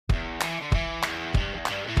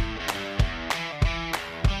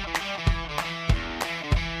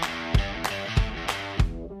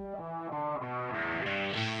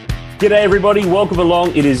G'day everybody, welcome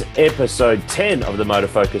along. It is episode 10 of the Motor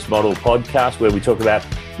Focus Model Podcast, where we talk about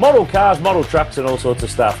model cars, model trucks and all sorts of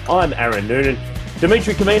stuff. I'm Aaron Noonan.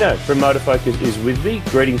 Dimitri Camino from Motor Focus is with me.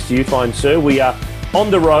 Greetings to you, fine sir. We are on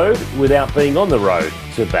the road without being on the road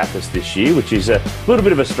to Bathurst this year, which is a little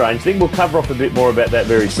bit of a strange thing. We'll cover off a bit more about that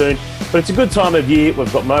very soon. But it's a good time of year.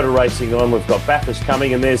 We've got motor racing on, we've got Bathurst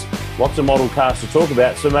coming, and there's lots of model cars to talk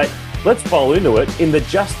about. So mate, let's bowl into it. In the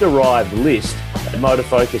just arrived list at Motor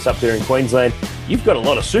Focus up there in Queensland, you've got a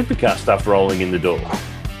lot of supercar stuff rolling in the door.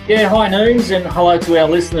 Yeah, hi Noons, and hello to our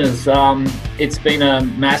listeners. It's been a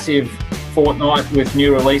massive fortnight with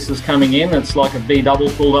new releases coming in. It's like a V-double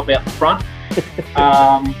pulled up out the front.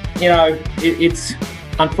 It's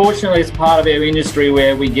unfortunately it's part of our industry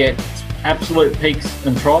where we get absolute peaks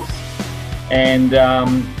and troughs, and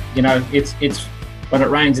it's when it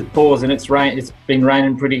rains it pours, and it's been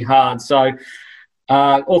raining pretty hard. So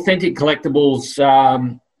Authentic Collectibles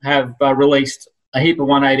have released a heap of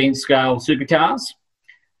 1/18 scale supercars.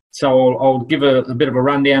 So I'll give a bit of a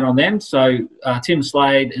rundown on them. So Tim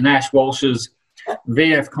Slade and Ash Walsh's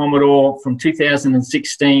VF Commodore from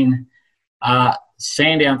 2016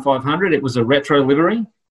 Sandown 500. It was a retro livery.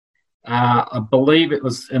 I believe it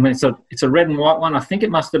was. I mean, it's a red and white one. I think it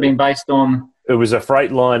must have been based on. It was a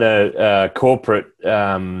Freightliner corporate.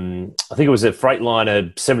 I think it was a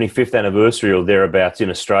Freightliner 75th anniversary or thereabouts in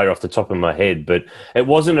Australia, off the top of my head. But it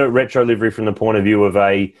wasn't a retro livery from the point of view of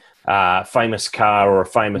a famous car or a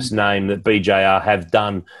famous name that BJR have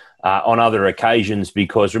done on other occasions,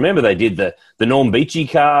 because remember they did the Norm Beachy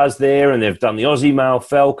cars there, and they've done the Aussie Mail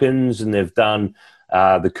Falcons, and they've done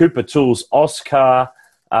the Cooper Tools Oscar.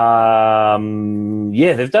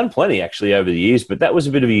 They've done plenty actually over the years, but that was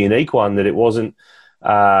a bit of a unique one, that it wasn't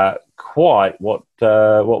quite what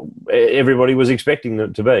everybody was expecting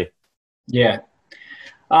it to be. Yeah.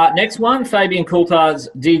 Next one, Fabian Coulthard's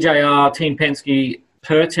DJR Team Penske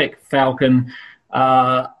Pertec Falcon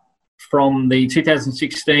from the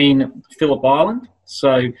 2016 Phillip Island.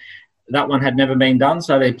 So that one had never been done,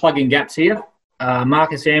 so they're plugging gaps here.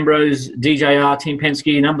 Marcus Ambrose, DJR Team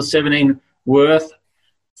Penske, number 17 Worth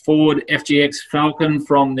Ford FGX Falcon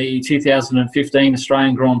from the 2015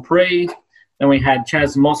 Australian Grand Prix. Then we had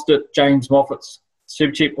Chaz Mostert, James Moffat's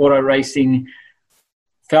Supercheap Auto Racing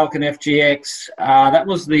Falcon FGX. That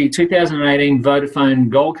was the 2018 Vodafone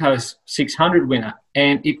Gold Coast 600 winner,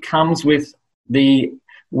 and it comes with the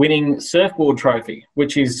winning surfboard trophy,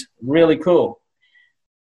 which is really cool.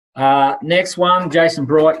 Next one, Jason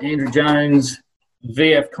Bright, Andrew Jones,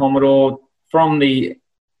 VF Commodore from the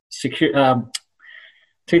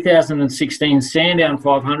 2016 Sandown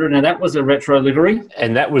 500. Now, that was a retro livery.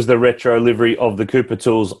 And that was the retro livery of the Cooper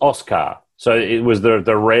Tools Oscar. So it was the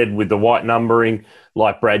red with the white numbering,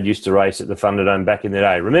 like Brad used to race at the Thunderdome back in the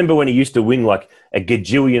day. Remember when he used to win like a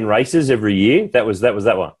gajillion races every year? That was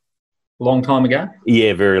that one. Long time ago?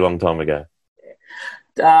 Yeah, very long time ago.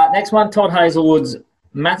 Next one, Todd Hazelwood's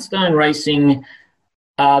Mattstone Racing.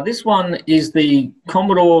 This one is the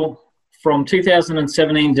Commodore from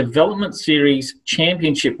 2017 Development Series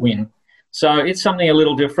Championship win. So it's something a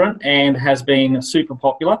little different and has been super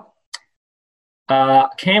popular.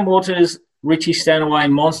 Cam Waters, Richie Stanaway,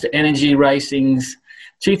 Monster Energy Racing's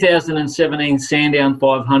 2017 Sandown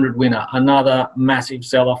 500 winner. Another massive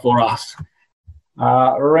seller for us.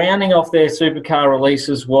 Rounding off their supercar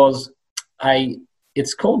releases was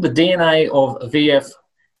it's called the DNA of VF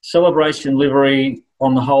Celebration Livery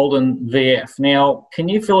on the Holden VF. Now, can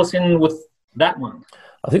you fill us in with that one?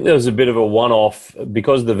 I think there was a bit of a one-off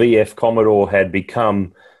because the VF Commodore had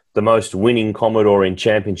become the most winning Commodore in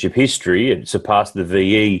championship history. It surpassed the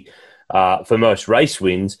VE for most race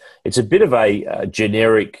wins. It's a bit of a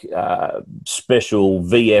generic special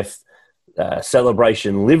VF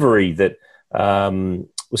celebration livery that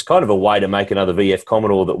was kind of a way to make another VF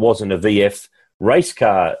Commodore that wasn't a VF race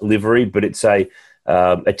car livery, but it's a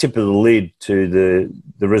tip of the lid to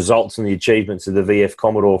the results and the achievements of the VF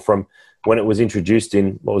Commodore from when it was introduced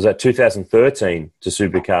in, 2013 to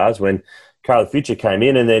supercars, when Car of the Future came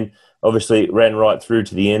in, and then obviously it ran right through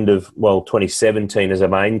to the end of, 2017 as a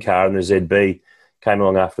main car, and the ZB came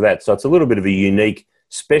along after that. So it's a little bit of a unique,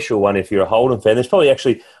 special one if you're a Holden fan. There's probably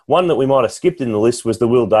actually one that we might have skipped in the list was the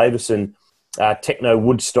Will Davison Techno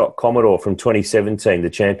Woodstock Commodore from 2017, the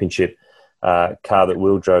championship car that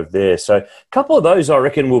Will drove there. So a couple of those I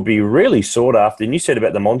reckon will be really sought after. And you said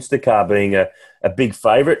about the Monster car being a big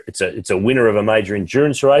favourite. It's a winner of a major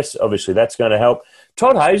endurance race. Obviously that's going to help.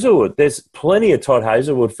 Todd Hazelwood, there's plenty of Todd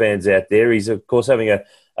Hazelwood fans out there. He's of course having a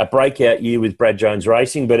breakout year with Brad Jones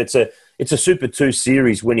Racing, but it's a Super 2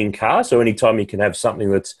 Series winning car. So anytime you can have something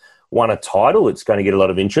that's won a title, it's going to get a lot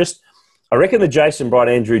of interest. I reckon the Jason Bright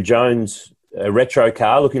Andrew Jones retro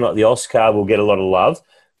car, looking like the Oscar, will get a lot of love.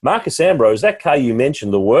 Marcus Ambrose, that car you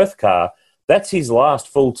mentioned, the Worth car, that's his last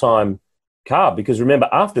full-time car, because remember,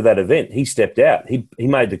 after that event, he stepped out. He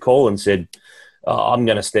made the call and said, I'm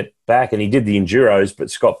going to step back, and he did the Enduros, but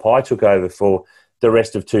Scott Pye took over for the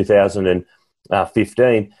rest of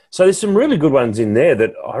 2015. So there's some really good ones in there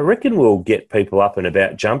that I reckon will get people up and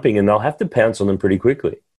about jumping, and they'll have to pounce on them pretty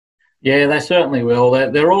quickly. Yeah, they certainly will.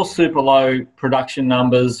 They're all super low production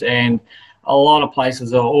numbers, and a lot of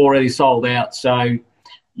places are already sold out. So,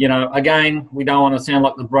 you know, again, we don't want to sound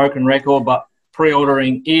like the broken record, but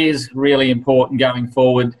pre-ordering is really important going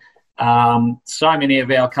forward. So many of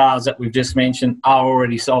our cars that we've just mentioned are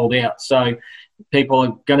already sold out. So people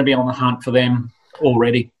are going to be on the hunt for them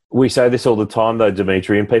already. We say this all the time, though,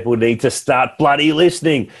 Dimitri, and people need to start bloody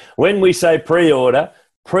listening. When we say pre-order,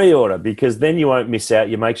 because then you won't miss out.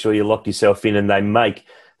 You make sure you lock yourself in, and they make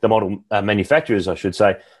the model manufacturers, I should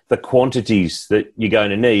say, the quantities that you're going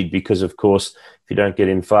to need, because, of course, if you don't get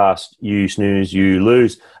in fast, you snooze, you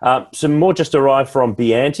lose. Some more just arrived from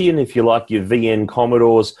Bianti, and if you like your VN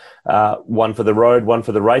Commodores, one for the road, one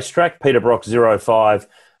for the racetrack, Peter Brock 05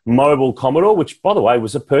 Mobile Commodore, which, by the way,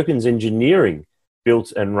 was a Perkins Engineering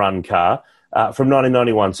built and run car from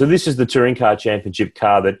 1991. So this is the Touring Car Championship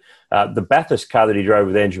car that the Bathurst car that he drove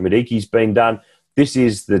with Andrew Mediki's been done. This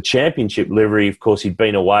is the championship livery. Of course, he'd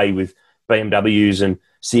been away with BMWs and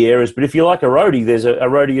Sierras, but if you like a roadie, there's a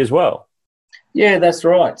roadie as well. Yeah, that's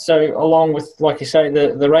right. So along with, like you say,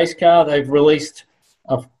 the race car, they've released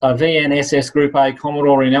a VN SS Group A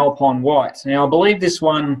Commodore in Alpine White. Now, I believe this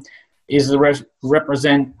one is the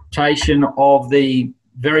representation of the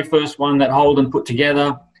very first one that Holden put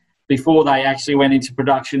together before they actually went into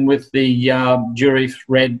production with the Durif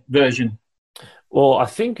red version. Well, I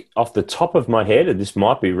think off the top of my head, and this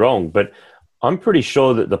might be wrong, but I'm pretty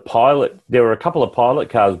sure that there were a couple of pilot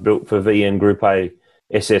cars built for VN Group A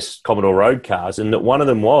SS Commodore Road cars, and that one of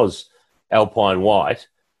them was Alpine White,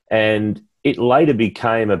 and it later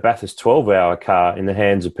became a Bathurst 12-hour car in the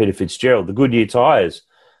hands of Peter Fitzgerald, the Goodyear Tyres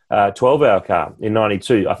 12-hour car in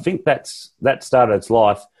 92. I think that started its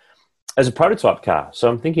life as a prototype car, so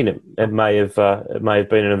I'm thinking it may have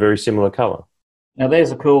been in a very similar colour. Now,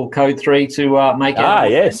 there's a cool code 3 to make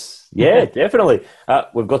out. Yes. Yeah, definitely.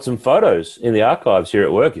 We've got some photos in the archives here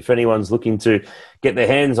at work. If anyone's looking to get their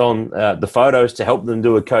hands on the photos to help them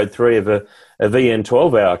do a code 3 of a VN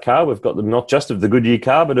 12-hour car, we've got them not just of the Goodyear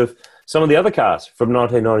car, but of some of the other cars from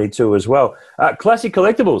 1992 as well. Classic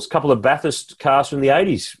Collectibles, a couple of Bathurst cars from the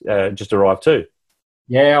 80s just arrived too.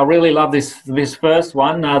 Yeah, I really love this first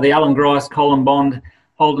one, the Alan Grice Colin Bond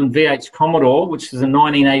Holden VH Commodore, which is a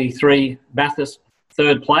 1983 Bathurst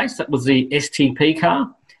third place. That was the STP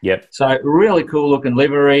car. Yep. So really cool looking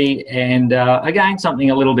livery, and again,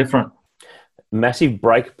 something a little different. Massive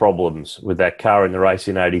brake problems with that car in the race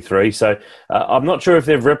in 83. So I'm not sure if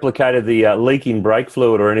they've replicated the leaking brake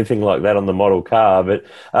fluid or anything like that on the model car, but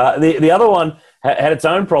the other one had its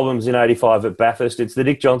own problems in 85 at Bathurst. It's the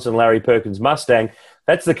Dick Johnson Larry Perkins Mustang.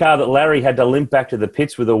 That's the car that Larry had to limp back to the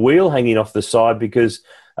pits with a wheel hanging off the side because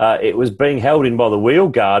it was being held in by the wheel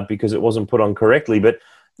guard because it wasn't put on correctly. But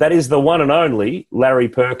that is the one and only Larry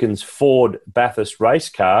Perkins Ford Bathurst race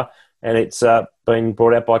car, and it's been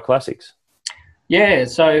brought out by Classics. Yeah,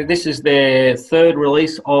 so this is their third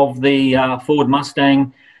release of the Ford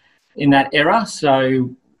Mustang in that era. So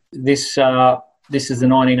this is the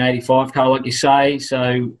 1985 car, like you say,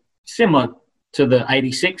 so similar to the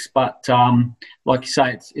 86, but like you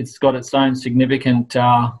say, it's got its own significant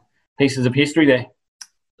pieces of history there.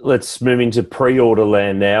 Let's move into pre-order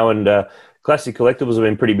land now, and Classic Collectibles have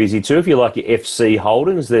been pretty busy too. If you like your FC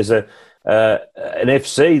Holdens, there's an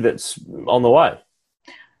FC that's on the way.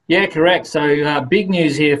 Yeah, correct. So big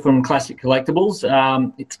news here from Classic Collectibles.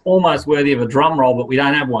 It's almost worthy of a drum roll, but we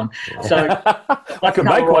don't have one. So I can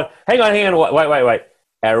make one. Hang on. Wait.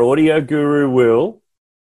 Our audio guru, Will,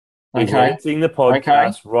 is editing the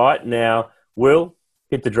podcast right now. Will,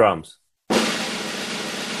 hit the drums.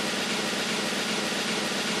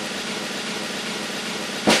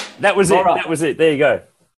 That was it. Right. That was it. There you go.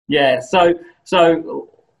 Yeah. So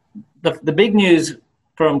the big news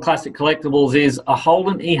from Classic Collectibles is a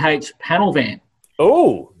Holden EH panel van.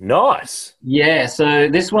 Oh, nice. Yeah. So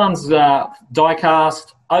this one's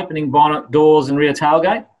die-cast, opening bonnet, doors, and rear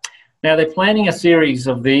tailgate. Now they're planning a series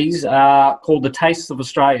of these called the Tastes of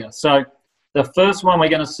Australia. So the first one we're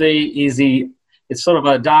going to see is it's sort of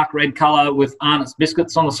a dark red colour with Arnott's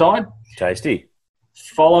biscuits on the side. Tasty.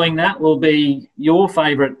 Following that will be your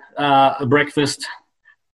favourite breakfast,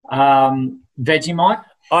 Vegemite.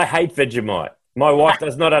 I hate Vegemite. My wife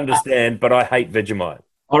does not understand, but I hate Vegemite.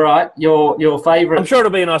 All right, your favourite. I'm sure it'll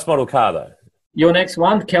be a nice model car, though. Your next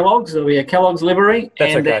one, Kellogg's. There'll be a Kellogg's livery,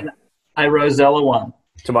 That's and okay. then a Rosella one.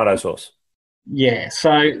 Tomato sauce. Yeah,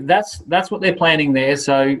 so that's what they're planning there.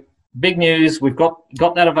 So big news. We've got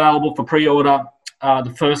that available for pre-order.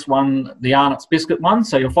 The first one, the Arnott's biscuit one.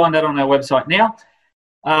 So you'll find that on our website now.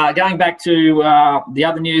 Going back to the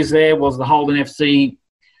other news, there was the Holden FC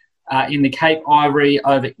in the Cape Ivory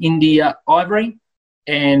over India Ivory,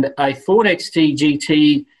 and a Ford XT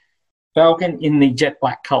GT Falcon in the jet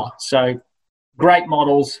black colour. So great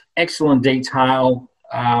models, excellent detail,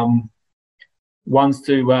 ones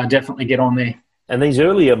to definitely get on there. And these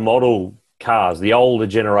earlier model cars, the older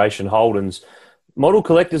generation Holdens, model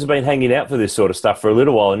collectors have been hanging out for this sort of stuff for a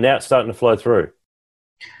little while, and now it's starting to flow through.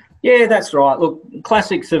 Yeah, that's right. Look,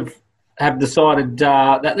 Classics have decided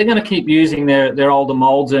that they're going to keep using their older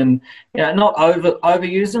moulds and not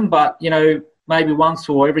overuse them, but maybe once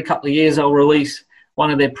or every couple of years they'll release one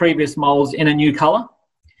of their previous moulds in a new colour,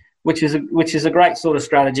 which is a great sort of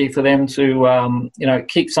strategy for them to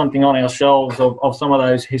keep something on our shelves of some of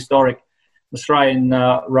those historic Australian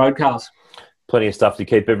road cars. Plenty of stuff to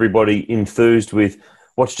keep everybody enthused with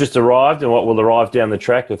what's just arrived and what will arrive down the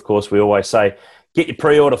track. Of course, we always say get your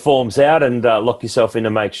pre-order forms out and lock yourself in to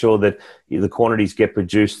make sure that the quantities get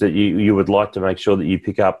produced that you would like to make sure that you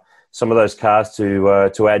pick up some of those cars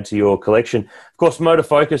to add to your collection. Of course,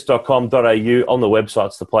 motorfocus.com.au on the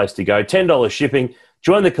website's the place to go. $10 shipping.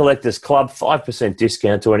 Join the Collectors Club, 5%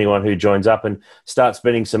 discount to anyone who joins up and starts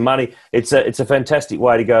spending some money. It's a fantastic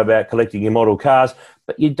way to go about collecting your model cars,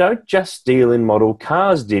 but you don't just deal in model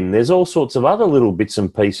cars, Dim. There's all sorts of other little bits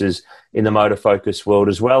and pieces in the Motor Focus world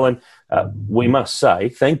as well, and we must say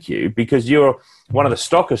thank you because you're one of the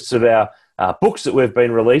stockists of our books that we've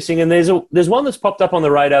been releasing, and there's one that's popped up on the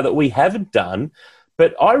radar that we haven't done,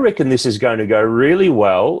 but I reckon this is going to go really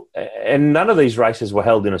well, and none of these races were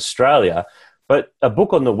held in Australia, but a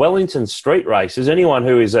book on the Wellington street races. Anyone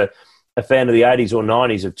who is a fan of the 80s or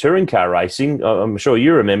 90s of touring car racing, I'm sure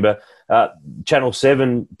you remember Channel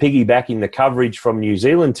 7 piggybacking the coverage from New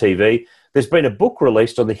Zealand TV. There's been a book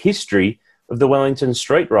released on the history of the Wellington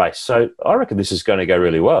street race. So I reckon this is going to go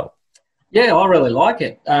really well. Yeah, I really like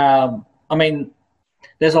it. I mean,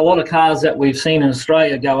 there's a lot of cars that we've seen in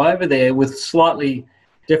Australia go over there with slightly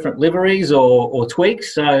different liveries or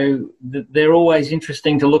tweaks. So they're always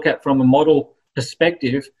interesting to look at from a model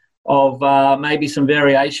perspective of maybe some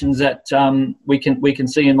variations that we can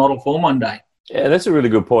see in model form one day. Yeah, that's a really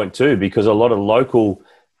good point too, because a lot of local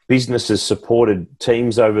businesses supported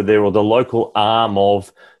teams over there, or the local arm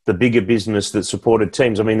of the bigger business that supported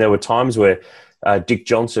teams. I mean, there were times where Dick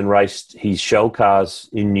Johnson raced his shell cars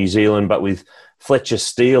in New Zealand, but with Fletcher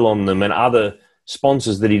Steel on them and other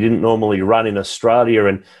sponsors that he didn't normally run in Australia.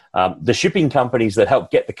 And the shipping companies that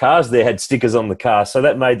helped get the cars there had stickers on the car, so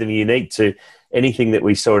that made them unique to anything that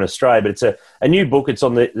we saw in Australia. But it's a new book. It's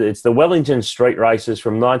the Wellington Street Races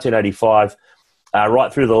from 1985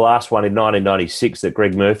 right through the last one in 1996 that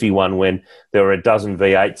Greg Murphy won when there were a dozen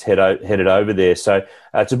V8s headed over there. So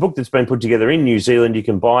it's a book that's been put together in New Zealand. You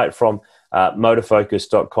can buy it from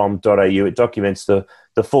motorfocus.com.au. It documents the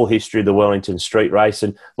full history of the Wellington Street Race.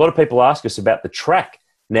 And a lot of people ask us about the track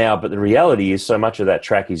now, but the reality is so much of that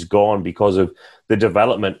track is gone because of the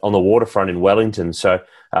development on the waterfront in Wellington. So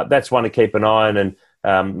that's one to keep an eye on,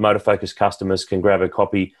 and Motor Focus customers can grab a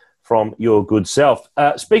copy from your good self.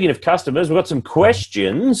 Speaking of customers, we've got some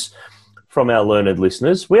questions from our learned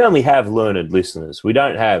listeners. We only have learned listeners. We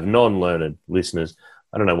don't have non-learned listeners.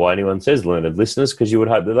 I don't know why anyone says learned listeners, because you would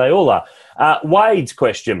hope that they all are. Wade's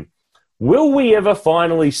question: will we ever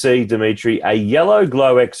finally see, Dimitri, a yellow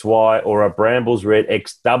Glow XY or a Brambles Red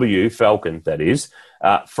XW Falcon, that is,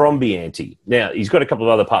 from Bianti? Now, he's got a couple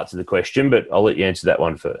of other parts of the question, but I'll let you answer that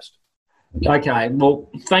one first. Okay, well,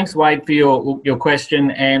 thanks, Wade, for your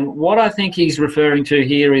question. And what I think he's referring to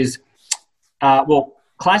here is,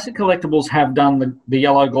 Classic Collectibles have done the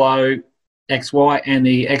yellow Glow XY and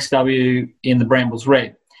the XW in the Brambles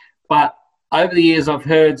Red. But over the years, I've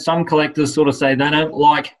heard some collectors sort of say they don't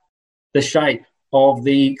like the shape of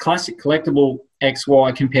the Classic Collectible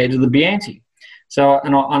XY compared to the Bianti. So,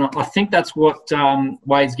 and I think that's what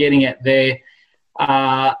Wade's getting at there.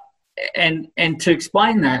 And to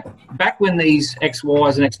explain that, back when these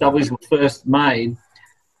XYs and XWs were first made,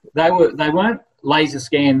 they weren't laser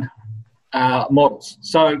scanned models.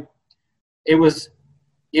 So it was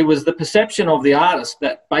the perception of the artist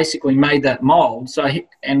that basically made that mold. So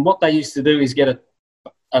and what they used to do is get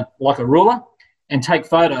a ruler and take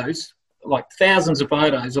photos, like thousands of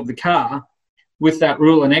photos of the car with that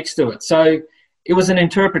ruler next to it. So it was an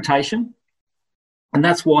interpretation. And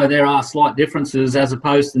that's why there are slight differences as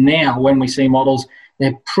opposed to now when we see models,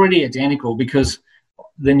 they're pretty identical because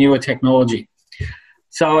the newer technology.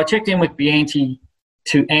 So I checked in with Bianchi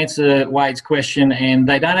to answer Wade's question, and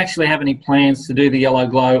they don't actually have any plans to do the yellow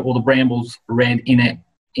glow or the brambles red in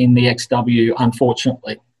the XW,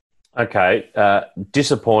 unfortunately. Okay,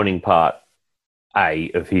 disappointing part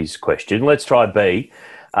A of his question. Let's try B.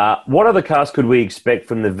 What other cars could we expect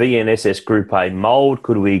from the VNSS Group A mould?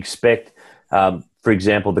 Could we expect, for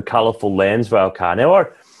example, the colourful Lansvale car? Now,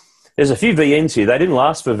 there's a few VNs here. They didn't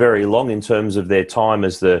last for very long in terms of their time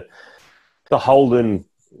as the Holden,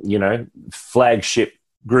 flagship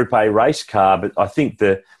Group A race car. But I think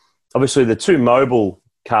obviously the two mobile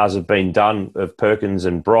cars have been done of Perkins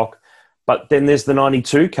and Brock. But then there's the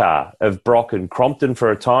 92 car of Brock and Crompton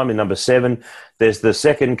for a time in number 7. There's the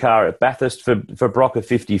second car at Bathurst for Brock of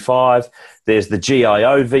 55. There's the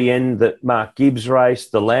GIO VN that Mark Gibbs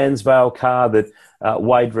raced, the Lansvale car that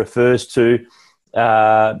Wade refers to,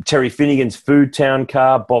 Terry Finnegan's Food Town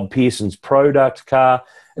car, Bob Pearson's Product car.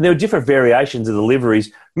 And there were different variations of the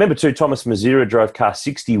liveries. Remember too, Thomas Mazira drove car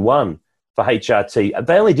 61 for HRT.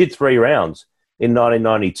 They only did 3 rounds in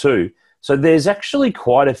 1992. So there's actually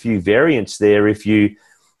quite a few variants there if you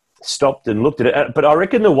stopped and looked at it. But I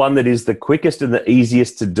reckon the one that is the quickest and the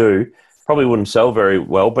easiest to do, probably wouldn't sell very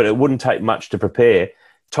well, but it wouldn't take much to prepare.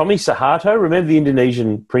 Tommy Suharto, remember the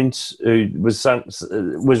Indonesian prince who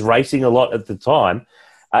was racing a lot at the time?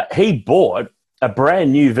 He bought a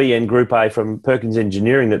brand new VN Group A from Perkins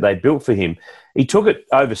Engineering that they built for him. He took it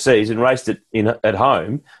overseas and raced it at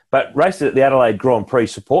home, but raced it at the Adelaide Grand Prix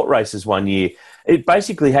support races one year. It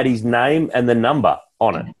basically had his name and the number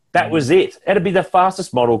on it. That was it. It'd be the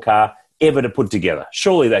fastest model car ever to put together.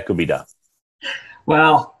 Surely that could be done.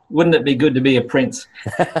 Well, wouldn't it be good to be a prince?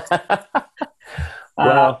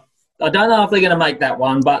 Well, I don't know if they're going to make that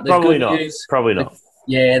one, but probably not.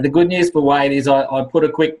 The good news for Wade is I put a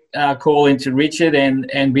quick call into Richard,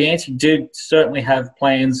 and Bianchi did certainly have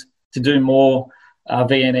plans to do more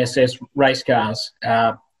VNSS race cars.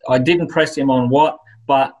 I didn't press him on what,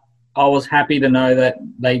 but I was happy to know that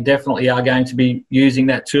they definitely are going to be using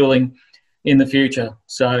that tooling in the future.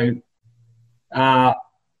 So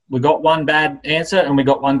we got one bad answer and we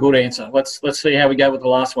got one good answer. Let's see how we go with the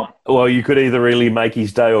last one. Well, you could either really make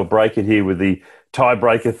his day or break it here with the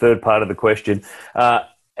tiebreaker third part of the question.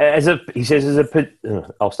 He says,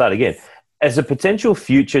 I'll start again. As a potential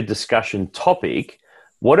future discussion topic,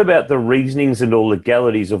 what about the reasonings and or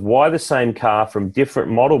legalities of why the same car from different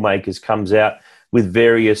model makers comes out with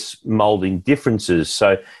various moulding differences?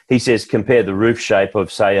 So he says compare the roof shape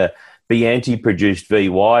of, say, a Bianchi-produced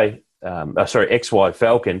XY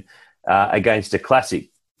Falcon against a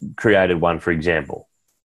classic created one, for example.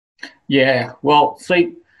 Yeah, well,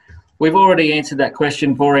 see, we've already answered that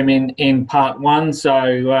question for him in part 1.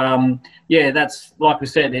 So, that's, like we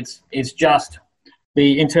said, it's just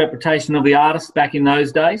the interpretation of the artist back in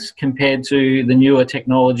those days compared to the newer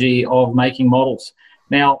technology of making models.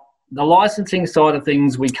 Now, the licensing side of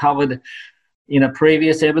things we covered in a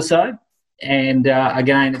previous episode. And,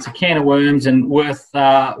 again, it's a can of worms and worth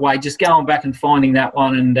just going back and finding that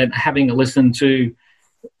one and then having a listen to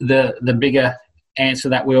the bigger answer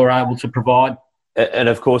that we were able to provide. And,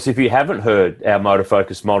 of course, if you haven't heard our Motor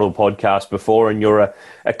Focus Model podcast before and you're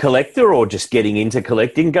a collector or just getting into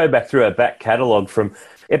collecting, go back through our back catalogue from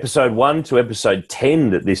episode 1 to episode 10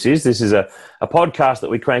 that this is. This is a podcast that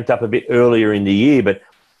we cranked up a bit earlier in the year, but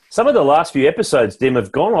some of the last few episodes, Dim,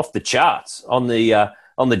 have gone off the charts on the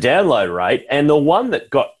download rate, and the one that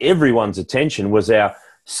got everyone's attention was our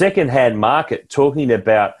second-hand market, talking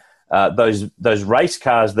about those race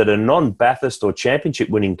cars that are non-Bathurst or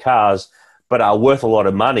championship-winning cars but are worth a lot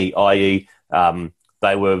of money, i.e.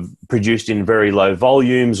 They were produced in very low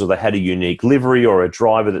volumes or they had a unique livery or a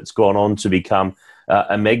driver that's gone on to become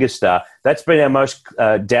a megastar. That's been our most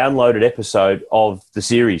downloaded episode of the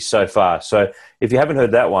series so far. So if you haven't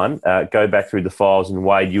heard that one, go back through the files, and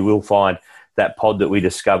Wade, you will find that pod that we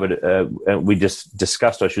discussed,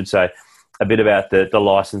 I should say, a bit about the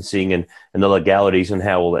licensing and the legalities and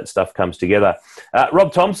how all that stuff comes together.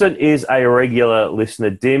 Rob Thompson is a regular listener,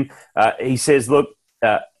 Dim. He says, look,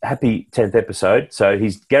 happy 10th episode. So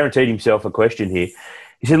he's guaranteed himself a question here.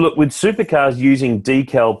 He said, look, with supercars using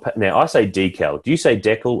decal... Now, I say decal. Do you say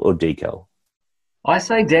decal or decal? I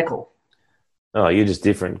say decal. Oh, you're just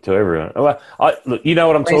different to everyone. Well, look, you know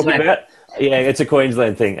what I'm talking about? Yeah, it's a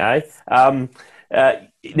Queensland thing, eh?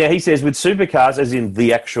 Now, he says, with supercars, as in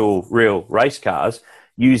the actual real race cars,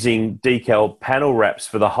 using decal panel wraps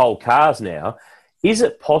for the whole cars now, is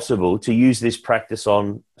it possible to use this practice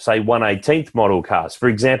on, say, 1/18th model cars? For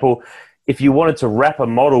example, if you wanted to wrap a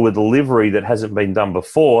model with a livery that hasn't been done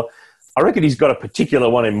before, I reckon he's got a particular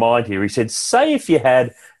one in mind here. He said, say if you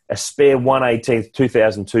had a spare 1/18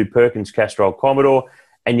 2002 Perkins Castrol Commodore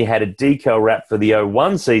and you had a decal wrap for the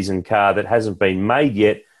 '01 season car that hasn't been made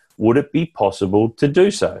yet, would it be possible to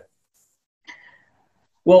do so?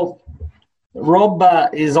 Well, Rob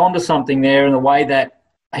is onto something there in the way that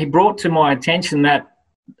he brought to my attention that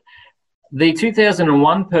the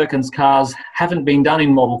 2001 Perkins cars haven't been done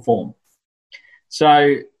in model form.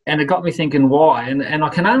 So, and it got me thinking why. And I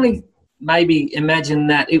can only maybe imagine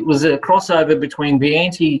that it was a crossover between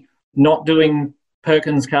Bianchi not doing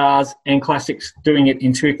Perkins cars and Classics doing it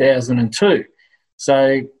in 2002.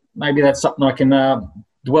 So maybe that's something I can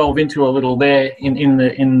delve into a little there in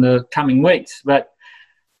the coming weeks. But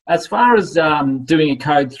as far as doing a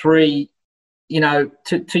Code 3,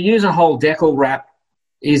 to use a whole decal wrap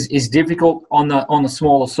is difficult on the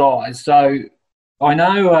smaller size. So I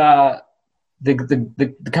know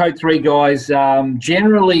the Code 3 guys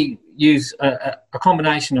generally use a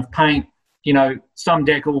combination of paint, some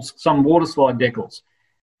decals, some water slide decals.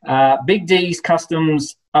 Big D's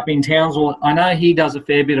Customs up in Townsville, I know he does a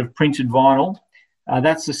fair bit of printed vinyl.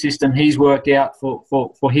 That's the system he's worked out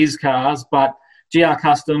for his cars, but GR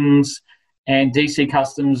Customs and DC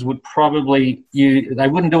Customs would probably they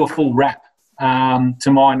wouldn't do a full wrap,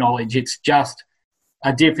 to my knowledge. It's just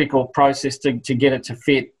a difficult process to get it to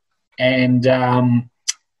fit and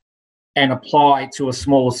apply to a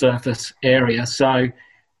smaller surface area. So,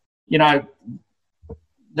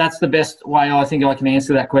 that's the best way I think I can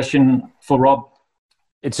answer that question for Rob.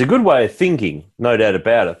 It's a good way of thinking, no doubt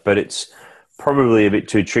about it, but it's probably a bit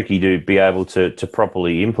too tricky to be able to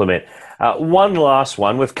properly implement. One last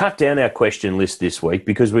one. We've cut down our question list this week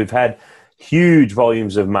because we've had huge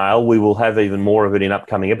volumes of mail. We will have even more of it in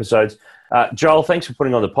upcoming episodes. Joel, thanks for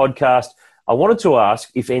putting on the podcast. I wanted to ask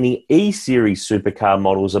if any E-Series supercar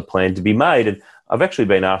models are planned to be made. And I've actually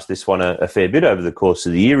been asked this one a fair bit over the course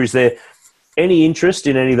of the year. Is there any interest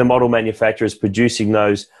in any of the model manufacturers producing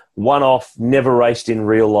those one-off, never raced in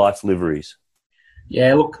real-life liveries?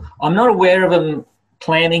 Yeah, look, I'm not aware of them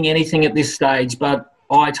planning anything at this stage, but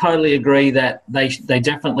I totally agree that they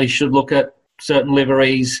definitely should look at certain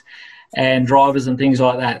liveries and drivers and things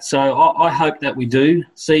like that. So I hope that we do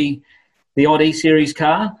see the odd E-Series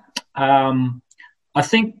car. I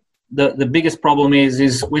think the biggest problem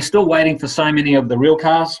is we're still waiting for so many of the real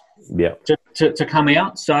cars to come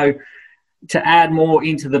out. So to add more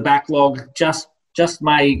into the backlog just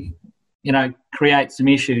may, create some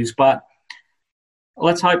issues. But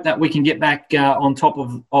let's hope that we can get back on top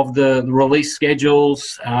of the release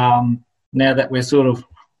schedules now that we're sort of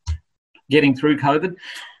getting through COVID.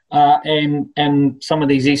 And some of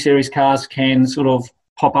these E-Series cars can sort of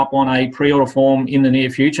pop up on a pre-order form in the near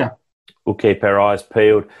future. We'll keep our eyes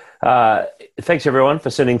peeled. Thanks, everyone, for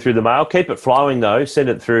sending through the mail. Keep it flowing, though. Send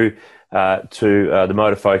it through to the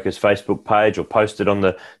Motorfocus Facebook page or post it on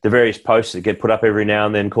the various posts that get put up every now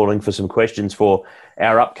and then calling for some questions for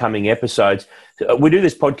our upcoming episodes. We do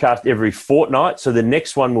this podcast every fortnight, so the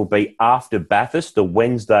next one will be after Bathurst, the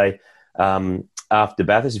Wednesday after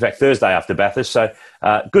Bathurst. In fact, Thursday after Bathurst. So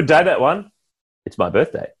good day, that one. It's my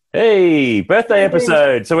birthday. Hey, birthday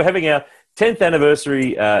episode. So we're having our 10th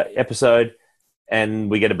anniversary episode, and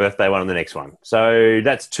we get a birthday one on the next one. So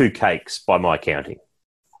that's 2 cakes by my counting.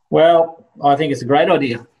 Well, I think it's a great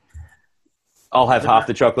idea. I'll have half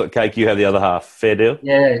the chocolate cake. You have the other half. Fair deal?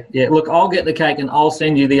 Yeah. Look, I'll get the cake and I'll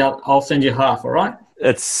send you half, all right?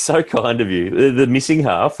 It's so kind of you. The missing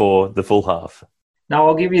half or the full half? No,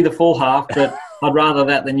 I'll give you the full half, but I'd rather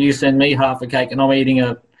that than you send me half a cake and I'm eating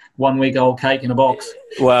a 1-week-old cake in a box.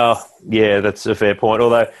 Well, yeah, that's a fair point.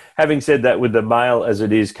 Although, having said that, with the mail as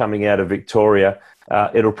it is coming out of Victoria,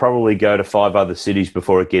 it'll probably go to 5 other cities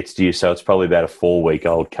before it gets to you, so it's probably about a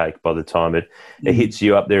 4-week-old cake by the time it hits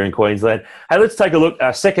you up there in Queensland. Hey, let's take a look.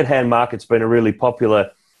 Second-hand market's been a really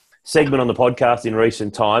popular segment on the podcast in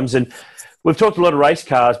recent times, and we've talked a lot of race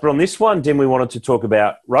cars, but on this one, Dim, we wanted to talk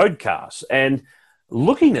about road cars. And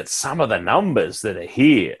looking at some of the numbers that are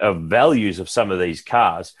here of values of some of these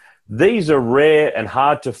cars, these are rare and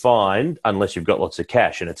hard to find unless you've got lots of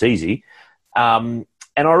cash, and it's easy.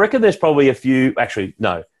 And I reckon there's probably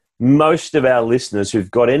most of our listeners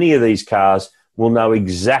who've got any of these cars will know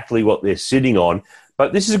exactly what they're sitting on.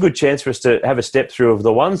 But this is a good chance for us to have a step through of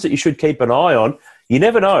the ones that you should keep an eye on. You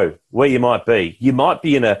never know where you might be. You might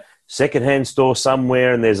be in a secondhand store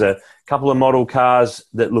somewhere and there's a couple of model cars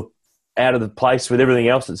that look out of the place with everything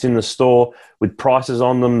else that's in the store with prices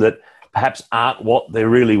on them that perhaps aren't what they're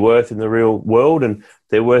really worth in the real world, and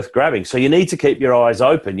they're worth grabbing. So you need to keep your eyes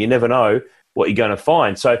open. You never know what you're going to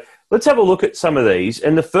find. So let's have a look at some of these.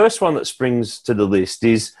 And the first one that springs to the list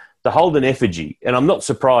is the Holden Effigy. And I'm not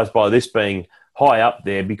surprised by this being high up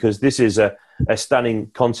there because this is a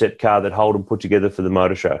stunning concept car that Holden put together for the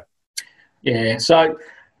motor show. Yeah, so,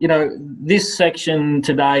 this section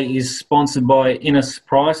today is sponsored by Innes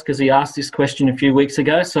Price because he asked this question a few weeks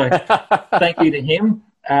ago. So thank you to him.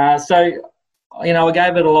 I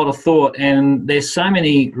gave it a lot of thought, and there's so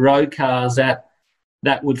many road cars that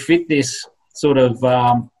would fit this sort of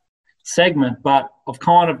segment, but I've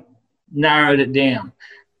kind of narrowed it down.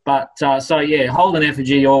 But, Holden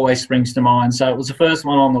Effigy always springs to mind. So it was the first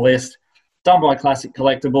one on the list, done by Classic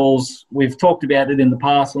Collectibles. We've talked about it in the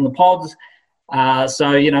past on the pods. It's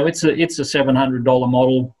a $700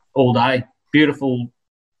 model all day. Beautiful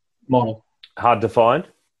model. Hard to find?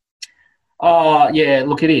 Oh, yeah,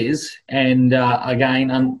 look, it is. And,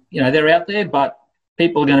 they're out there, but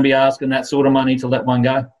people are going to be asking that sort of money to let one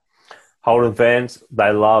go. Holden fans,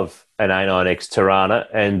 they love an A9X Tirana,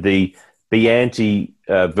 and the Bianchi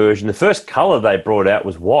version, the first colour they brought out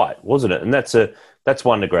was white, wasn't it? And that's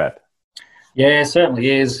one to grab. Yeah, it certainly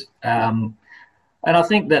is. And I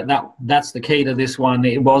think that's the key to this one.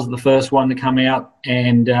 It was the first one to come out,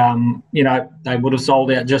 and they would have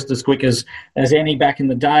sold out just as quick as any back in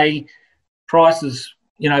the day. Prices,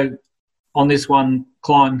 on this one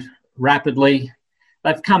climbed rapidly.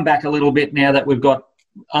 They've come back a little bit now that we've got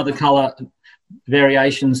other colour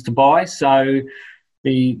variations to buy. So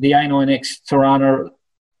the A9X Tirana,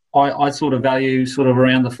 I sort of value sort of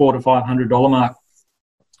around the $400 to $500 mark.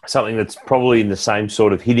 Something that's probably in the same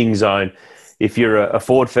sort of hitting zone, if you're a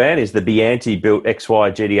Ford fan, is the Bianchi built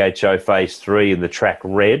XY GTHO Phase 3 in the track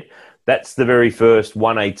red. That's the very first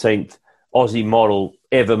 1/18th Aussie model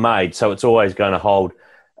ever made. So it's always going to hold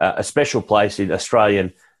a special place in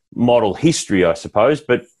Australian model history, I suppose.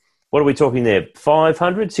 But what are we talking there? $500,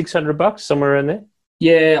 $600, somewhere around there?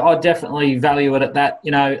 Yeah, I definitely value it at that.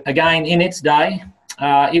 Again, in its day,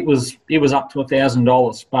 it was up to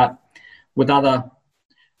 $1,000. But with other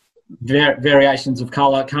variations of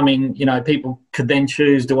colour coming, people could then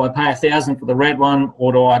choose: do I pay $1,000 for the red one,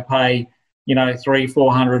 or do I pay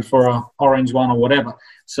 $300-400 for an orange one, or whatever?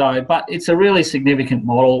 So, but it's a really significant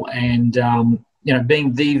model, and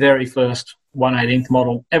being the very first 1/18th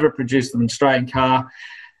model ever produced in an Australian car,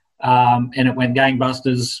 and it went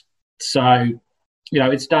gangbusters. So,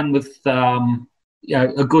 it's done with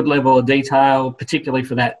a good level of detail, particularly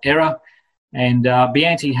for that era. And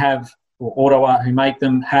Bianchi or Auto Art, who make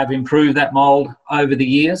them, have improved that mould over the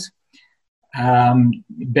years.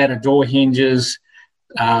 Better door hinges.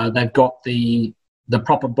 They've got the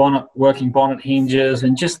proper working bonnet hinges,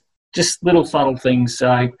 and just little subtle things.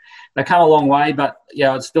 So they come a long way, but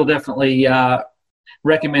I'd still definitely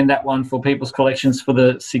recommend that one for people's collections for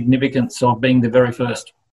the significance of being the very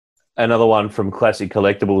first. Another one from Classic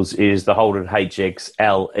Collectibles is the Holden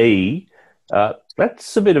HX-LE.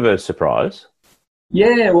 That's a bit of a surprise.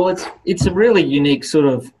 Yeah, well, it's a really unique sort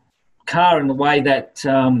of car in the way that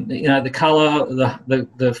the colour,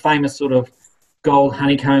 the famous sort of gold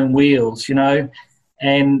honeycomb wheels,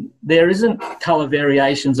 and there isn't colour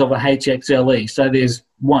variations of a HX-LE, so there's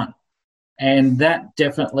one, and that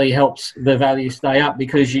definitely helps the value stay up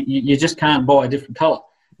because you just can't buy a different colour.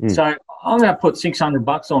 So I'm going to put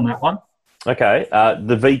 $600 on that one. Okay,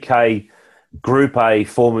 the VK Group A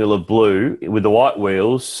Formula Blue with the white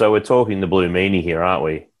wheels. So we're talking the Blue Meanie here, aren't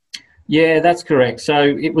we? Yeah, that's correct. So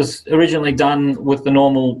it was originally done with the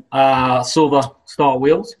normal silver style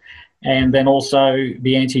wheels, and then also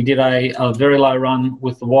Bianchi did a very low run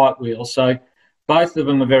with the white wheels. So both of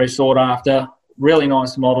them are very sought after, really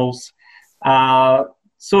nice models.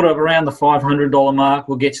 Sort of around the $500 mark,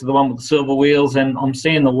 we'll get to the one with the silver wheels, and I'm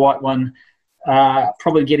seeing the white one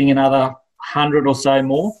probably getting another 100 or so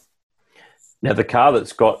more. Now, the car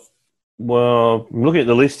that's got, well, I'm looking at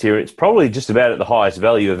the list here, it's probably just about at the highest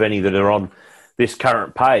value of any that are on this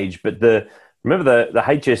current page. But remember the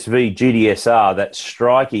HSV GDSR, that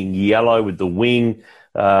striking yellow with the wing,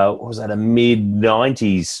 what was that, a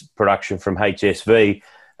mid-90s production from HSV?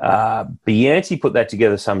 Bianchi put that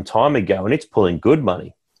together some time ago, and it's pulling good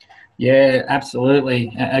money. Yeah,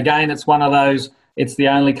 absolutely. Again, it's one of those, it's the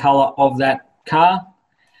only colour of that car.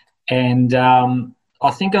 And I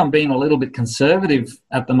think I'm being a little bit conservative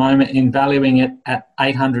at the moment in valuing it at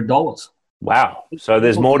 $800. Wow. So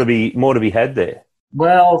there's more to be had there.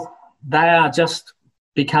 Well, they are just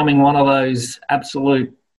becoming one of those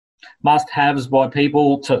absolute must-haves by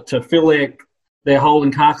people to fill their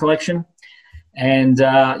Holden car collection. And,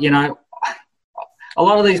 a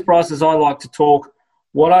lot of these prices I like to talk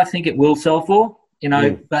what I think it will sell for,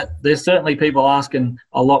 but there's certainly people asking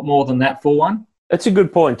a lot more than that for one. It's a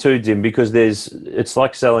good point too, Jim, because it's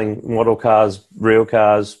like selling model cars, real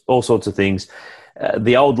cars, all sorts of things.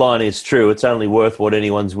 the old line is true. It's only worth what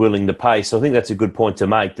anyone's willing to pay. So I think that's a good point to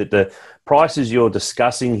make, that the prices you're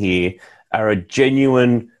discussing here are a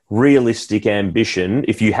genuine, realistic ambition.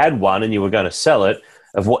 If you had one and you were going to sell it,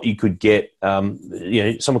 of what you could get,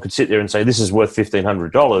 someone could sit there and say, this is worth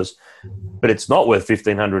 $1,500, but it's not worth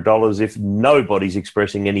 $1,500 if nobody's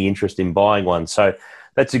expressing any interest in buying one. So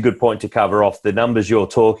that's a good point to cover off. The numbers you're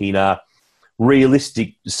talking are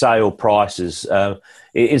realistic sale prices.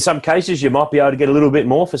 In some cases, you might be able to get a little bit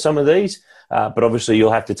more for some of these, but obviously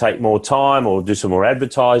you'll have to take more time or do some more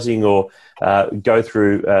advertising or go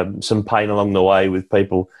through some pain along the way with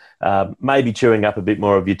people maybe chewing up a bit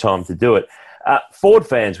more of your time to do it. Ford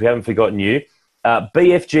fans, we haven't forgotten you.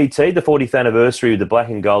 BFGT, the 40th anniversary with the black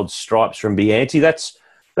and gold stripes from Bianchi, that's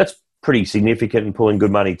pretty significant and pulling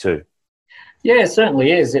good money too. Yeah, it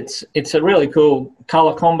certainly is. It's a really cool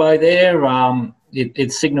colour combo there.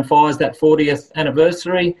 It signifies that 40th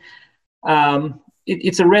anniversary.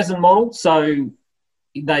 It's a resin model, so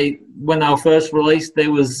when they were first released,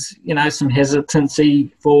 there was some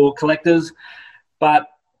hesitancy for collectors. But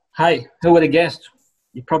hey, who would have guessed?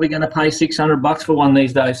 You're probably going to pay $600 for one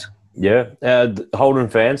these days. Yeah. Holden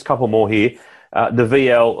fans, couple more here. The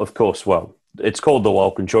VL, of course, well, it's called the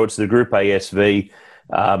Walkinshaw. It's the Group ASV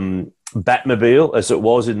Batmobile, as it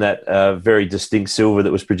was in that very distinct silver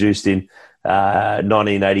that was produced in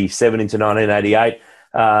 1987 into 1988.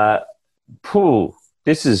 I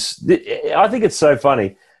think it's so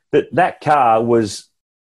funny that car was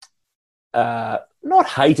not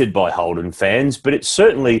hated by Holden fans, but it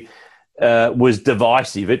certainly was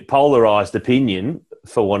divisive. It polarised opinion,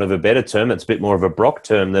 for want of a better term. It's a bit more of a Brock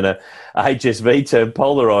term than a HSV term,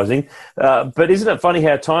 polarising. But isn't it funny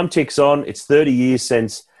how time ticks on? It's 30 years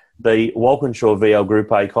since the Walkinshaw VL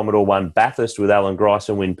Group A Commodore won Bathurst with Alan Grice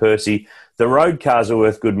and Win Percy. The road cars are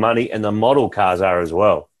worth good money, and the model cars are as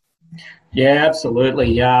well. Yeah,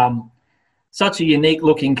 absolutely. Such a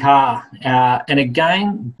unique-looking car. And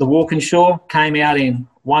again, the Walkinshaw came out in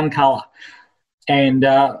one colour. And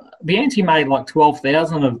Bianchi made like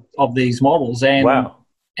 12,000 of these models. And, wow.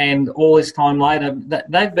 And all this time later,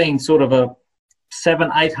 they've been sort of a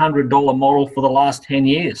 $700-800 model for the last 10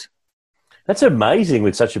 years. That's amazing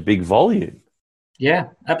with such a big volume. Yeah,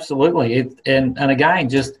 absolutely. And again,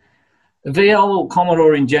 just VL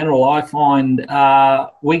Commodore in general, I find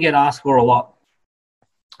we get asked for a lot.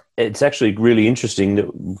 It's actually really interesting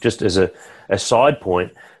that, just as a side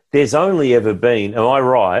point, there's only ever been, am I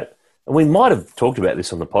right? And we might have talked about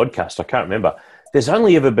this on the podcast, I can't remember. There's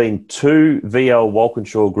only ever been 2 VL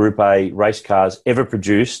Walkinshaw Group A race cars ever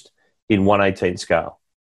produced in 1/18 scale.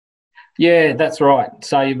 Yeah, that's right.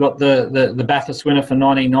 So you've got the Bathurst winner for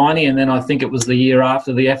 1990, and then I think it was the year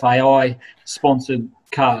after the FAI sponsored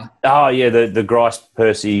car. Oh, yeah, the Grice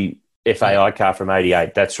Percy FAI car from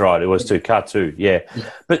 88. That's right. It was car 2, yeah.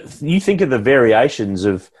 But you think of the variations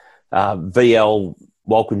of VL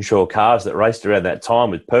Walkinshaw cars that raced around that time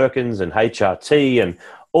with Perkins and HRT and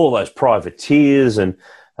all those privateers, and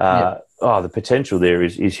the potential there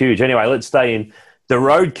is huge. Anyway, let's stay in the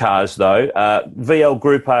road cars, though. VL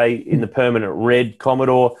Group A in the permanent red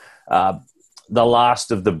Commodore, the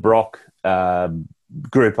last of the Brock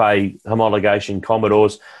Group A homologation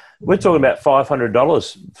Commodores. We're talking about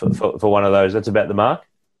 $500 for one of those. That's about the mark?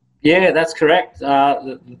 Yeah, that's correct.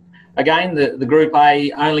 Again, the Group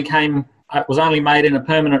A was only made in a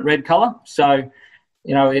permanent red colour, so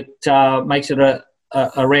it makes it a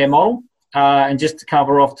rare model. And just to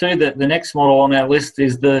cover off too, the next model on our list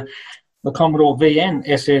is the Commodore VN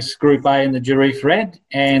SS Group A in the Jarif red,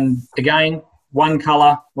 and again, one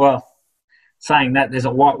colour. Well, saying that, there's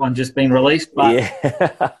a white one just been released, but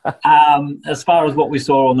as far as what we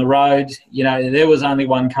saw on the road, there was only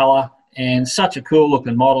one colour, and such a cool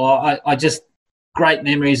looking model. I just great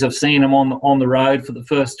memories of seeing them on the road for the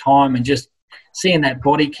first time, and just seeing that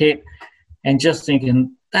body kit, and just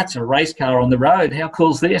thinking, that's a race car on the road. How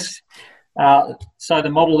cool's this? So the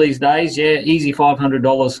model these days, easy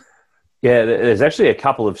 $500. Yeah, there's actually a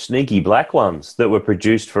couple of sneaky black ones that were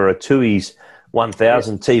produced for a Tui's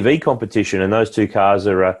 1000 TV competition, and those 2 cars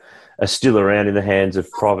are still around in the hands of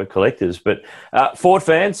private collectors. But Ford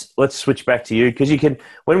fans, let's switch back to you, because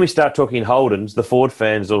when we start talking Holdens, the Ford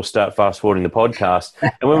fans all start fast-forwarding the podcast,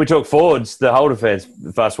 and when we talk Fords, the Holden fans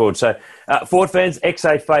fast-forward. So Ford fans,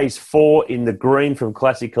 XA Phase 4 in the green from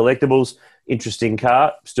Classic Collectibles, interesting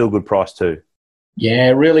car, still good price too. Yeah,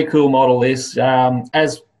 really cool model this.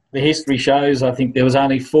 As the history shows, I think there was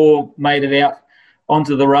only 4 made it out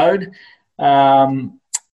onto the road.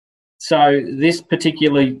 So this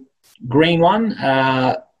particular green one,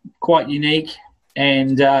 quite unique,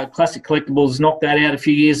 and Classic Collectibles knocked that out a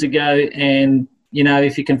few years ago and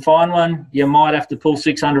if you can find one, you might have to pull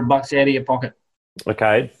 $600 out of your pocket.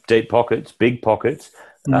 Okay, deep pockets, big pockets.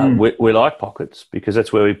 We like pockets because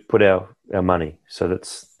that's where we put our money. So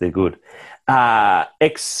they're good.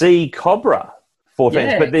 XC Cobra for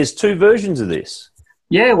fans, but there's two versions of this.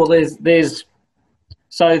 Yeah, well, there's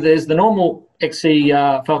the normal XC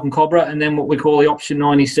Falcon Cobra, and then what we call the Option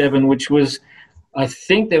 97, which was, I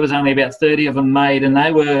think there was only about 30 of them made, and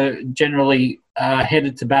they were generally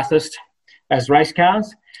headed to Bathurst as race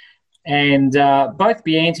cars. And both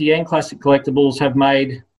Bianchi and Classic Collectibles have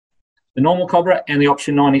made the normal Cobra and the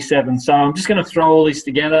Option 97. So I'm just going to throw all these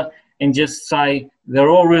together and just say they're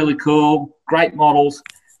all really cool, great models,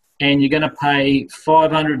 and you're going to pay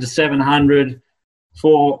 $500 to $700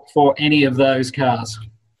 for any of those cars.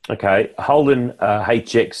 Okay, Holden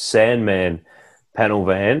HX Sandman panel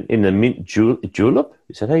van in the mint julep.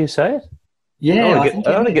 Is that how you say it? Yeah, I don't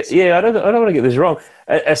want to get this wrong.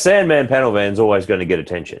 A Sandman panel van is always going to get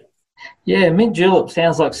attention. Yeah, mint julep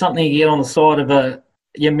sounds like something you get on the side of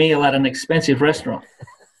your meal at an expensive restaurant.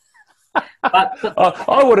 But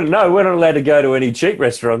I wouldn't know. We're not allowed to go to any cheap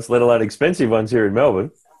restaurants, let alone expensive ones here in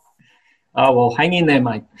Melbourne. Oh, well, hang in there,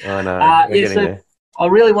 mate. I know. There. I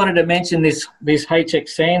really wanted to mention this HX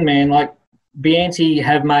Sandman. Like, Bianchi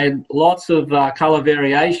have made lots of colour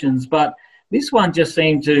variations, but this one just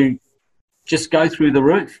seemed to just go through the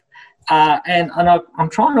roof. And I'm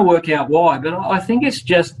trying to work out why, but I think it's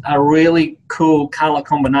just a really cool colour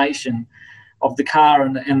combination of the car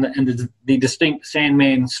and the distinct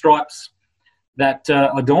Sandman stripes that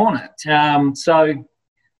adorn it. So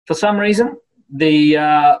for some reason,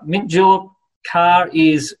 the mint julep car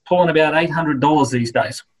is pulling about $800 these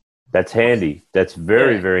days. That's handy. That's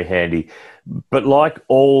very, very handy. But like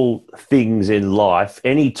all things in life,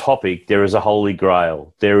 any topic, there is a holy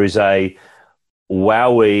grail. There is a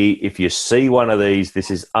wowee. If you see one of these,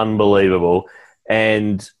 this is unbelievable.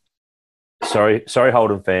 And sorry,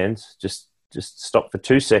 Holden fans, just stop for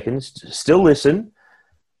 2 seconds. Still listen,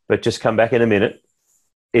 but just come back in a minute.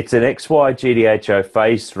 It's an XY GTHO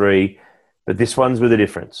Phase 3, but this one's with a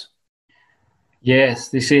difference. Yes,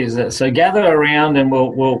 this is. So gather around and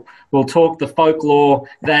we'll talk the folklore.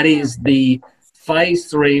 That is the Phase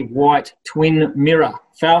 3 white twin mirror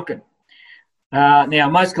Falcon. Now,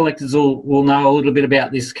 most collectors will know a little bit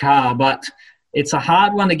about this car, but it's a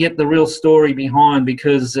hard one to get the real story behind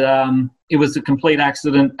because it was a complete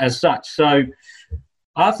accident as such. So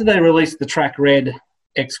after they released the Track Red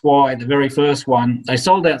XY, the very first one, they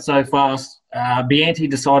sold out so fast, Bianchi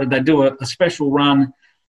decided they'd do a special run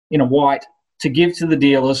in a white to give to the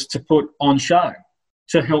dealers to put on show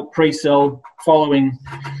to help pre-sell following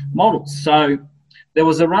models. So there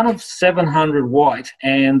was a run of 700 white,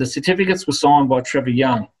 and the certificates were signed by Trevor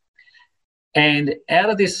Young. And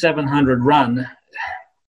out of this 700 run,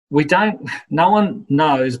 no one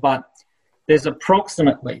knows, but there's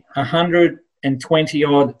approximately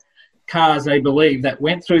 120-odd cars, they believe, that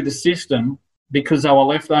went through the system because they were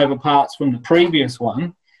leftover parts from the previous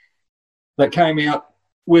one that came out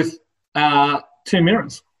with two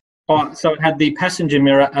mirrors. So it had the passenger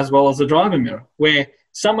mirror as well as the driver mirror, where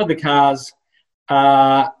some of the cars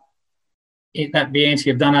that Bianchi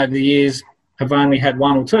have done over the years have only had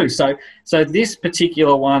one or two. So this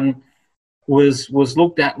particular one was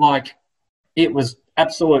looked at like it was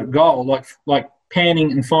absolute gold, like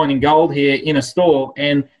panning and finding gold here in a store.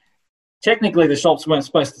 And technically the shops weren't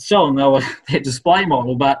supposed to sell them. They were their display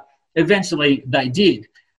model, but eventually they did.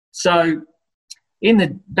 So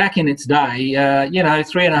back in its day,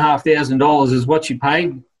 $3,500 is what you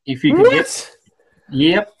paid if you could get.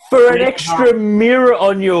 Yep. For an extra mirror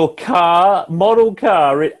on your model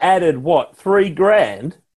car, it added what,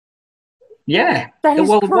 $3,000? Yeah. That is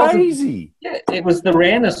crazy. It was the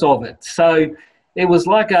rareness of it. So it was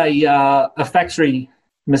like a factory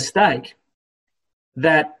mistake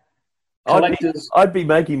that collectors... I'd be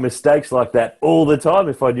making mistakes like that all the time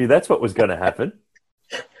if I knew that's what was going to happen.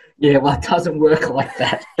 Yeah, well, it doesn't work like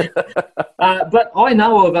that. But I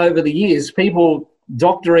know of over the years people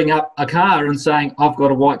doctoring up a car and saying, I've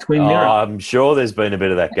got a white twin mirror. I'm sure there's been a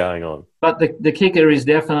bit of that going on. But the kicker is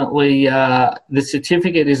definitely the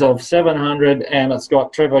certificate is of 700 and it's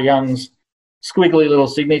got Trevor Young's squiggly little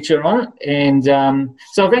signature on it. And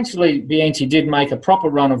so eventually Bianchi did make a proper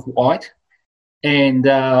run of white and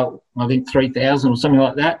I think 3,000 or something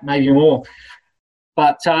like that, maybe more.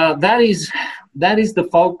 But that is the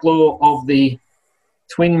folklore of the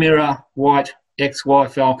twin mirror white XY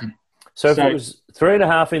Falcon. So if it was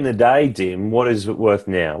 3.5 in the day, Dim, what is it worth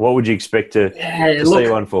now? What would you expect to see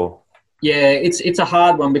one for? Yeah, it's a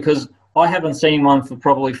hard one because I haven't seen one for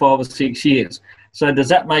probably 5 or 6 years. So does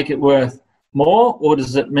that make it worth more, or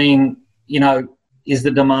does it mean, is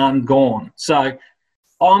the demand gone? So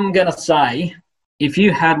I'm going to say, if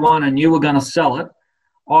you had one and you were going to sell it,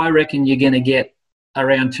 I reckon you're going to get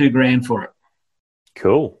around $2,000 for it.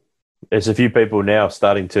 Cool. There's a few people now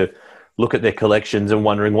starting to look at their collections and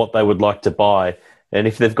wondering what they would like to buy. And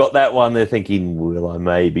if they've got that one, they're thinking, will I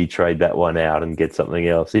maybe trade that one out and get something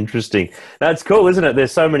else? Interesting. That's cool, isn't it?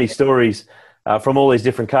 There's so many stories from all these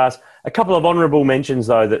different cars. A couple of honourable mentions,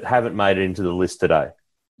 though, that haven't made it into the list today.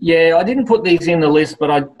 Yeah, I didn't put these in the list,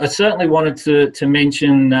 but I certainly wanted to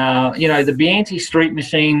mention, the Bianchi Street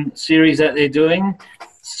Machine series that they're doing.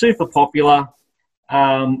 Super popular,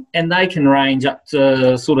 and they can range up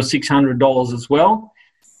to sort of $600 as well.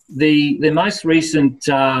 The most recent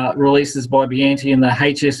releases by Bianchi in the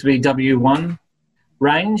HSV W1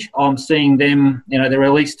 range, I'm seeing them, they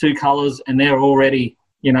released 2 colours and they're already,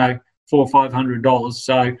 $400 or $500.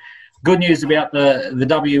 So good news about the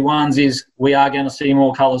W1s is we are going to see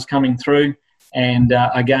more colours coming through, and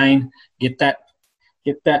again, get that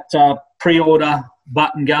pre-order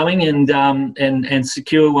button going and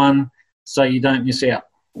secure one so you don't miss out.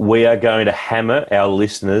 We are going to hammer our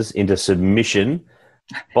listeners into submission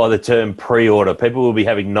by the term pre-order. People will be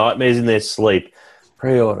having nightmares in their sleep.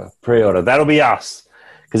 Pre-order. That'll be us.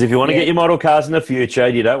 Because if you want to get your model cars in the future,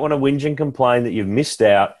 you don't want to whinge and complain that you've missed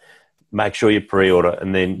out, make sure you pre-order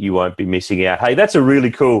and then you won't be missing out. Hey, that's a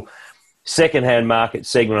really cool second-hand market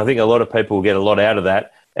segment. I think a lot of people will get a lot out of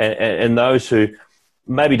that. And those who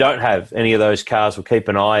maybe don't have any of those cars will keep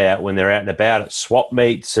an eye out when they're out and about at swap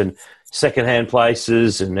meets and second-hand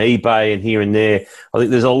places and eBay and here and there. I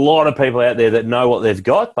think there's a lot of people out there that know what they've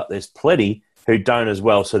got, but there's plenty who don't as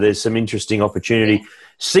well. So there's some interesting opportunity.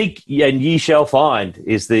 Seek and ye shall find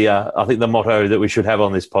is I think the motto that we should have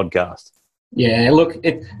on this podcast. Yeah, look,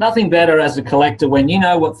 nothing better as a collector when you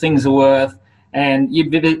know what things are worth and you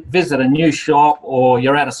visit a new shop or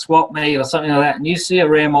you're at a swap meet or something like that and you see a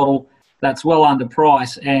rare model that's well under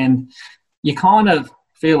price and you kind of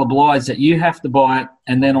feel obliged that you have to buy it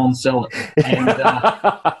and then on-sell it. And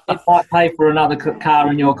it might pay for another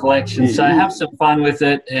car in your collection. So have some fun with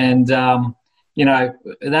it. And,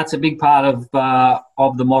 that's a big part of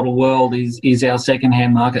the model world is our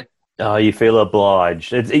second-hand market. Oh, you feel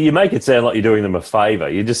obliged. You make it sound like you're doing them a favour.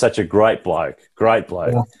 You're just such a great bloke. Great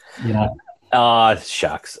bloke. Yeah.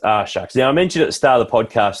 Shucks. Now, I mentioned at the start of the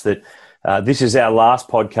podcast that this is our last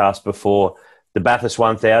podcast before the Bathurst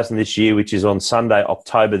 1000 this year, which is on Sunday,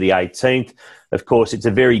 October the 18th. Of course, it's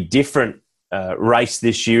a very different race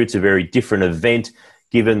this year. It's a very different event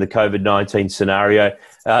given the COVID-19 scenario.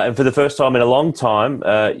 And for the first time in a long time,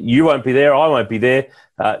 you won't be there, I won't be there.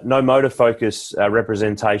 No Motor Focus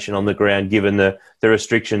representation on the ground given the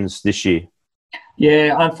restrictions this year.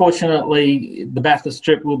 Yeah, unfortunately, the Bathurst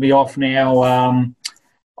trip will be off now.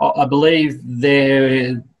 I believe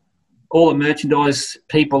all the merchandise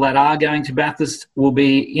people that are going to Bathurst will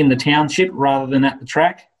be in the township rather than at the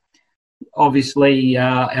track. Obviously,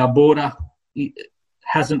 our border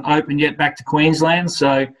hasn't opened yet back to Queensland,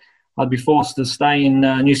 so I'd be forced to stay in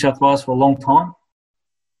New South Wales for a long time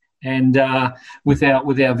and with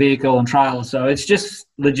our vehicle and trailer. So it's just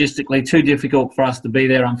logistically too difficult for us to be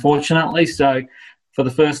there, unfortunately. So for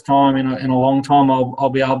the first time in a long time, I'll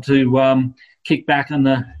be able to kick back on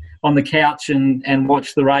the couch and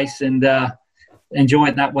watch the race and enjoy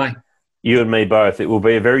it that way. You and me both. It will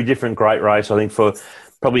be a very different great race, I think, for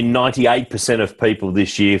probably 98% of people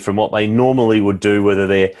this year from what they normally would do, whether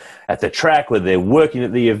they're at the track, whether they're working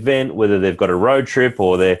at the event, whether they've got a road trip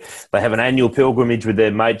or they have an annual pilgrimage with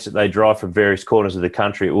their mates that they drive from various corners of the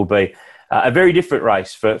country. It will be a very different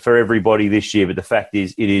race for everybody this year. But the fact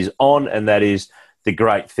is, it is on, and that is the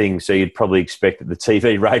great thing. So you'd probably expect that the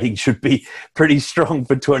TV rating should be pretty strong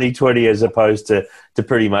for 2020 as opposed to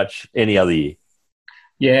pretty much any other year.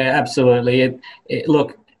 Yeah, absolutely.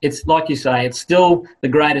 Look, it's like you say, it's still the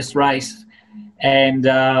greatest race. And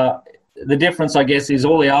the difference, I guess, is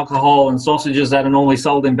all the alcohol and sausages that are normally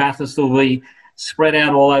sold in Bathurst will be spread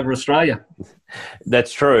out all over Australia.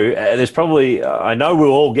 That's true. There's probably, I know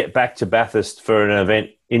we'll all get back to Bathurst for an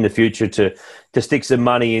event in the future to stick some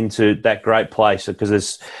money into that great place,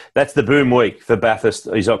 because that's the boom week for Bathurst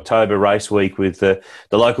is October race week with the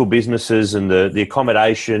local businesses and the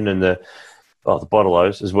accommodation and the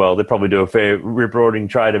bottle-os as well. They probably do a fair rip-roaring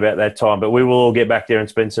trade about that time, but we will all get back there and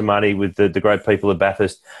spend some money with the great people of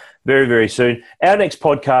Bathurst very, very soon. Our next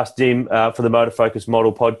podcast, Dim, for the Motor Focus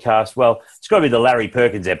Model podcast, well, it's got to be the Larry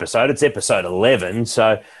Perkins episode. It's episode 11,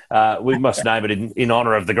 so we must name it in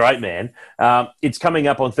honour of the great man. It's coming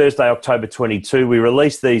up on Thursday, October 22. We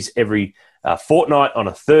release these every fortnight on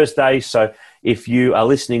a Thursday, so if you are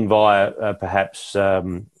listening via perhaps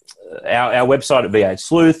our website at V8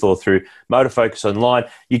 Sleuth or through Motor Focus Online.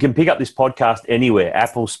 You can pick up this podcast anywhere,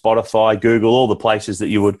 Apple, Spotify, Google, all the places that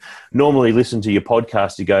you would normally listen to your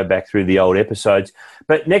podcast to go back through the old episodes.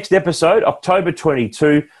 But next episode, October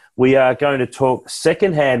 22, we are going to talk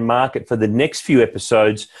second-hand market for the next few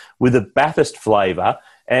episodes with a Bathurst flavour.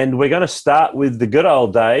 And we're going to start with the good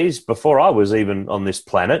old days before I was even on this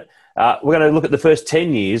planet. We're going to look at the first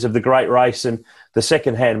 10 years of the great race and the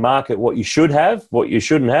second-hand market, what you should have, what you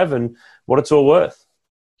shouldn't have, and what it's all worth.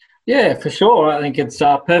 Yeah, for sure. I think it's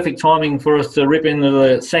perfect timing for us to rip into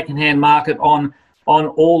the second-hand market on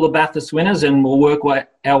all the Bathurst winners, and we'll work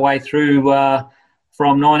our way through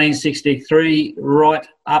from 1963 right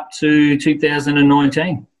up to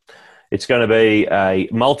 2019. It's going to be a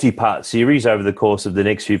multi-part series over the course of the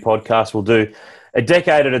next few podcasts. We'll do a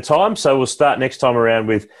decade at a time. So we'll start next time around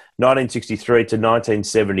with 1963 to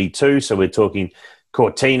 1972. So we're talking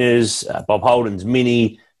Cortinas, Bob Holden's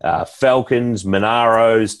Mini, Falcons,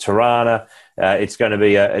 Monaros, Tirana. It's going to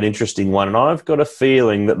be an interesting one. And I've got a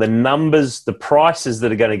feeling that the numbers, the prices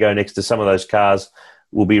that are going to go next to some of those cars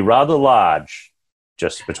will be rather large,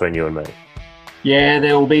 just between you and me. Yeah,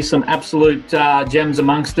 there will be some absolute gems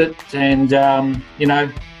amongst it. And,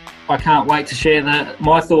 I can't wait to share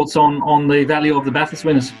my thoughts on the value of the Bathurst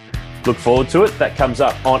winners. Look forward to it. That comes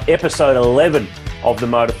up on episode 11 of the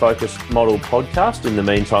Motor Focus Model Podcast. In the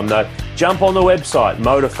meantime, though, jump on the website,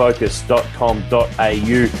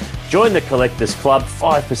 motorfocus.com.au. Join the Collectors Club,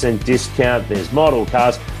 5% discount. There's model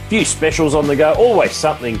cars, a few specials on the go, always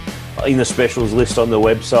something in the specials list on the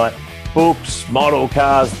website. Books, model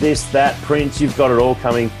cars, this, that, prints, you've got it all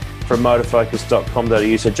coming from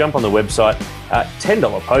motorfocus.com.au. So jump on the website,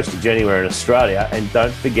 $10 postage anywhere in Australia, and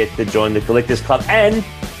don't forget to join the Collectors Club. And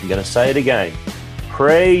I'm going to say it again,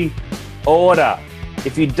 pre-order.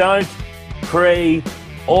 If you don't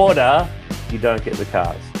pre-order, you don't get the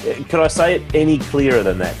cars. Could I say it any clearer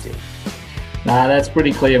than that, Tim? Nah, that's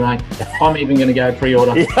pretty clear, mate. I'm even going to go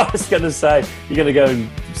pre-order. Yeah, I was going to say, you're going to go and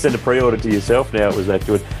send a pre-order to yourself now. It was that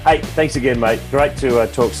good. Hey, thanks again, mate. Great to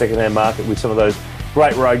talk second-hand market with some of those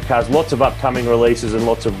great road cars. Lots of upcoming releases and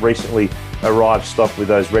lots of recently arrived stock with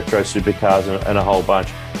those retro supercars and a whole bunch.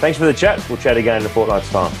 Thanks for the chat. We'll chat again in a fortnight's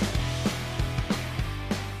time.